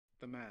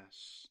The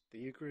Mass, the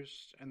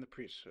Eucharist, and the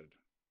Priesthood.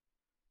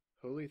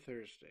 Holy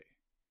Thursday.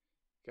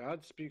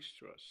 God speaks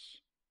to us.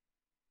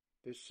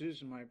 This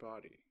is my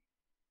body.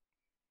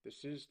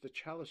 This is the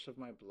chalice of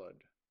my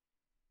blood.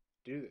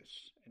 Do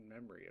this in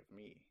memory of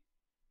me.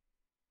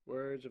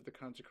 Words of the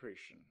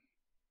Consecration.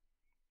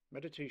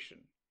 Meditation.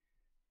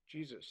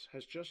 Jesus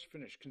has just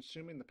finished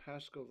consuming the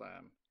Paschal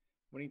lamb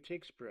when he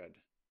takes bread,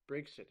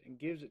 breaks it, and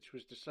gives it to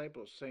his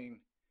disciples, saying,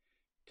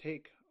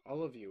 "Take,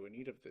 all of you, and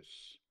eat of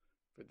this,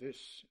 for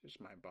this is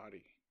my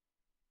body."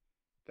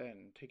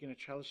 Then, taking a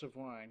chalice of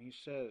wine, he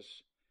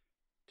says,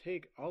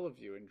 "Take, all of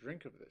you, and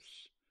drink of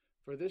this,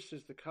 for this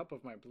is the cup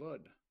of my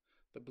blood,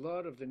 the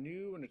blood of the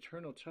new and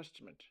eternal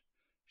testament,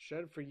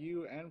 shed for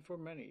you and for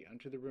many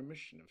unto the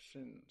remission of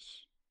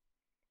sins."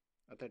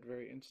 At that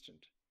very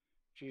instant,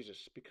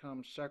 Jesus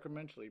becomes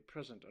sacramentally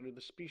present under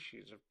the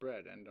species of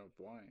bread and of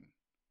wine.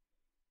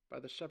 By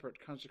the separate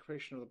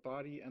consecration of the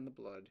body and the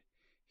blood,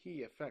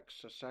 he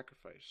effects a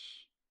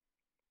sacrifice.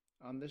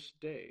 On this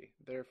day,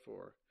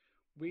 therefore,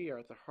 we are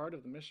at the heart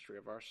of the mystery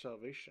of our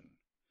salvation.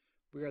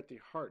 We are at the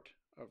heart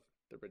of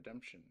the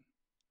redemption.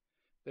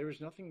 There is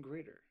nothing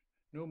greater,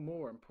 no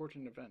more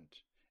important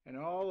event, in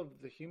all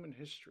of the human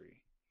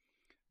history,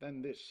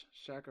 than this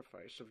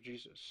sacrifice of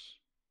Jesus.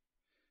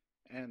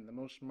 And the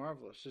most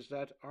marvelous is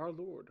that our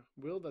Lord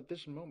willed that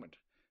this moment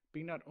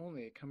be not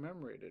only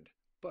commemorated,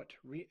 but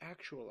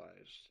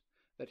reactualized,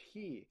 that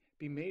he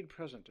be made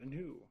present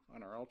anew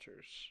on our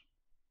altars.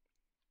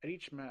 At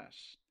each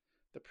Mass,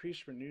 the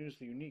priest renews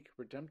the unique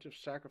redemptive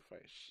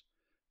sacrifice,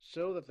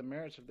 so that the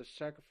merits of this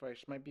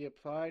sacrifice might be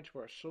applied to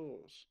our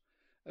souls,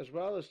 as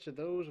well as to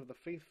those of the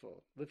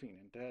faithful, living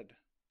and dead.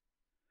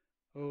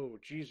 O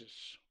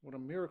Jesus, what a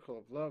miracle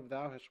of love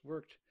thou hast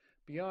worked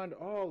beyond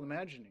all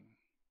imagining!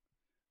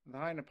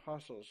 Thine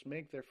apostles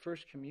make their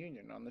first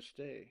communion on this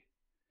day.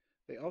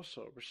 They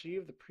also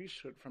receive the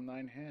priesthood from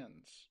thine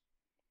hands.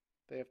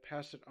 They have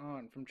passed it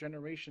on from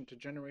generation to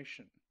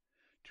generation,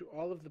 to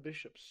all of the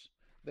bishops,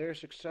 their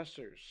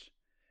successors,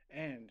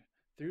 and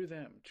through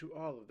them to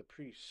all of the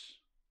priests.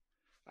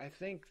 I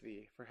thank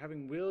thee for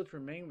having willed to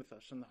remain with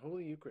us in the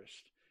Holy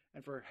Eucharist,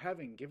 and for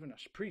having given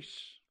us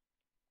priests.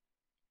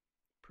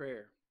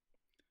 Prayer.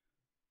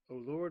 O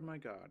Lord my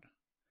God,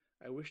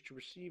 I wish to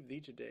receive thee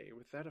today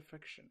with that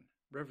affection,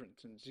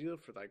 reverence, and zeal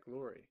for thy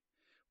glory,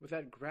 with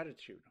that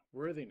gratitude,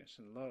 worthiness,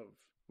 and love,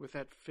 with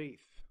that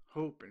faith,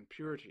 hope, and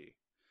purity,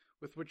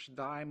 with which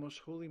thy most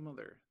holy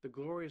Mother, the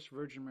glorious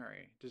Virgin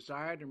Mary,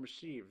 desired and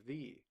received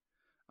thee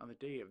on the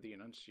day of the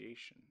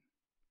Annunciation.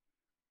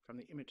 From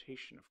the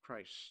Imitation of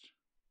Christ.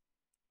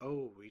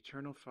 O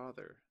eternal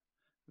Father,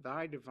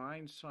 thy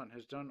divine Son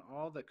has done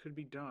all that could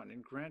be done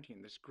in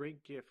granting this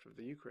great gift of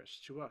the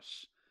Eucharist to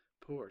us,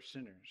 poor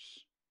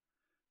sinners.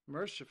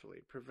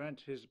 Mercifully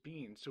prevent his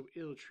being so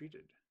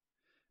ill-treated.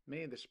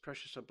 May this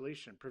precious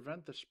oblation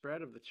prevent the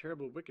spread of the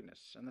terrible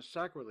wickedness and the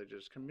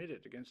sacrileges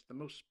committed against the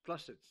most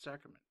blessed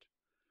sacrament.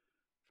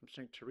 From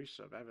St.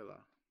 Teresa of Avila.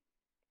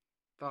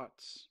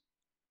 Thoughts.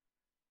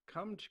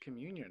 Come to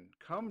communion,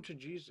 come to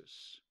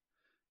Jesus.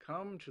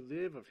 Come to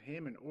live of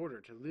him in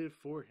order to live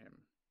for him.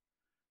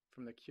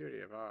 From the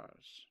Curé of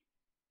Ars.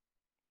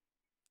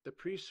 The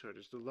priesthood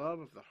is the love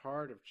of the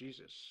heart of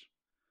Jesus.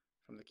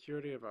 From the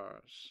Curé of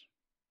Ars.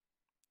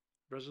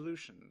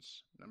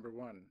 Resolutions. Number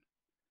 1.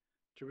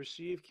 To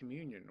receive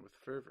communion with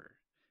fervor,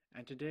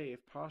 and today,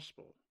 if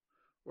possible,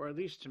 or at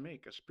least to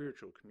make a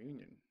spiritual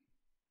communion.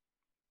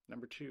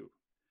 Number 2.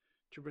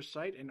 To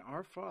recite an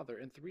Our Father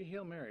and 3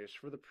 Hail Marys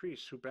for the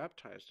priests who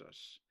baptized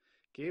us,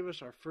 gave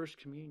us our first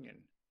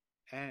communion,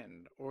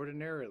 and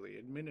ordinarily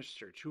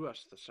administer to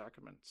us the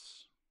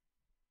sacraments.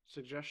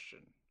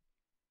 Suggestion.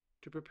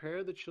 To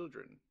prepare the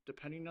children,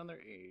 depending on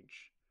their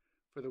age,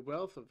 for the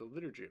wealth of the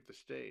liturgy of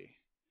this day,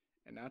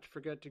 and not to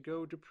forget to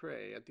go to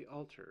pray at the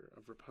altar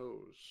of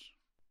repose.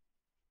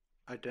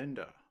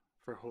 Addenda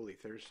for Holy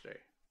Thursday.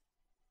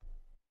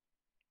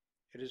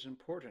 It is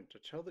important to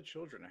tell the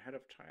children ahead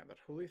of time that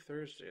Holy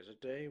Thursday is a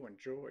day when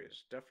joy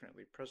is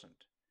definitely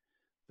present,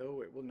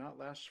 though it will not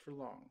last for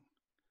long.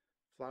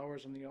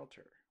 Flowers on the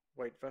altar,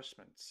 white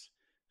vestments,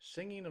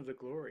 singing of the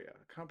Gloria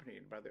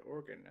accompanied by the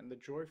organ and the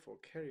joyful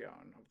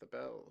carillon of the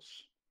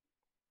bells.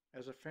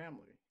 As a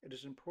family, it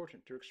is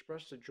important to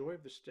express the joy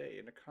of this day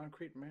in a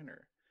concrete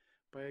manner,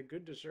 by a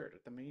good dessert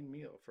at the main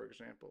meal, for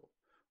example,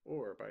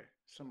 or by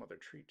some other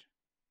treat.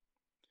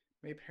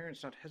 May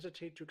parents not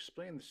hesitate to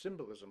explain the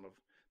symbolism of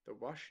the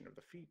washing of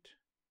the feet.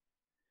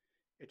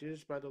 It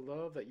is by the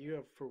love that you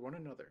have for one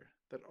another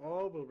that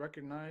all will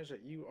recognize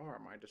that you are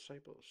my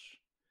disciples.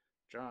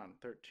 John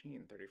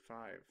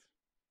 13:35.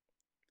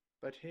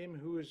 Let him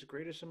who is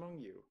greatest among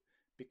you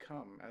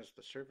become as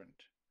the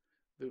servant.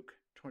 Luke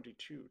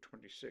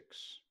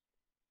 22:26.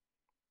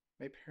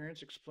 May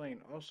parents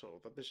explain also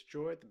that this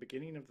joy at the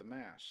beginning of the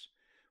Mass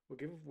will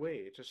give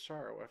way to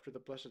sorrow after the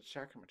Blessed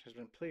Sacrament has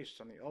been placed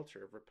on the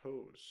altar of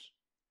repose.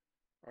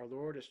 Our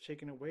Lord is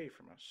taken away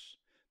from us.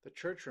 The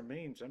church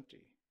remains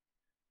empty.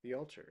 The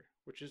altar,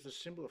 which is the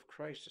symbol of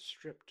Christ, is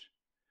stripped,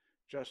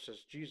 just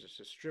as Jesus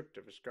is stripped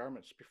of his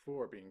garments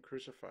before being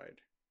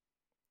crucified.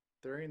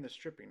 During the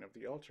stripping of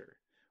the altar,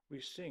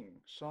 we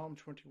sing Psalm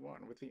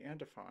 21 with the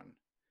antiphon,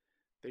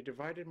 "They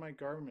divided my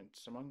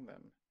garments among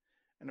them,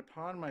 and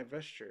upon my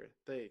vesture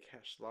they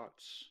cast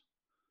lots."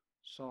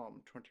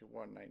 Psalm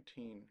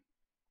 21:19.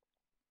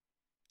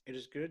 It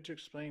is good to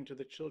explain to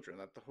the children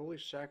that the holy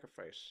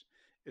sacrifice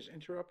is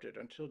interrupted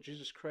until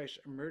Jesus Christ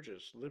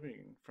emerges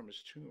living from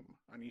his tomb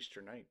on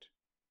Easter night.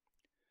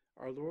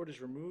 Our Lord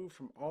is removed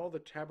from all the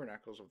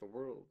tabernacles of the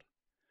world.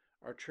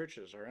 Our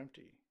churches are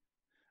empty.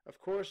 Of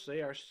course,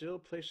 they are still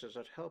places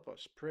that help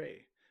us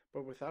pray,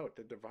 but without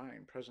the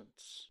divine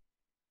presence.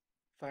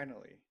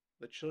 Finally,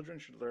 the children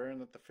should learn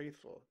that the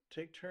faithful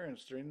take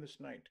turns during this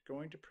night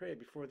going to pray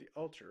before the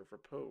altar of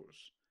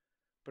repose,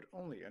 but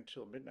only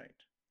until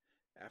midnight.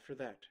 After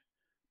that,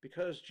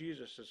 because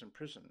Jesus is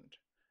imprisoned,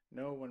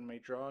 no one may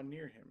draw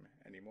near him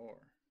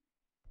anymore.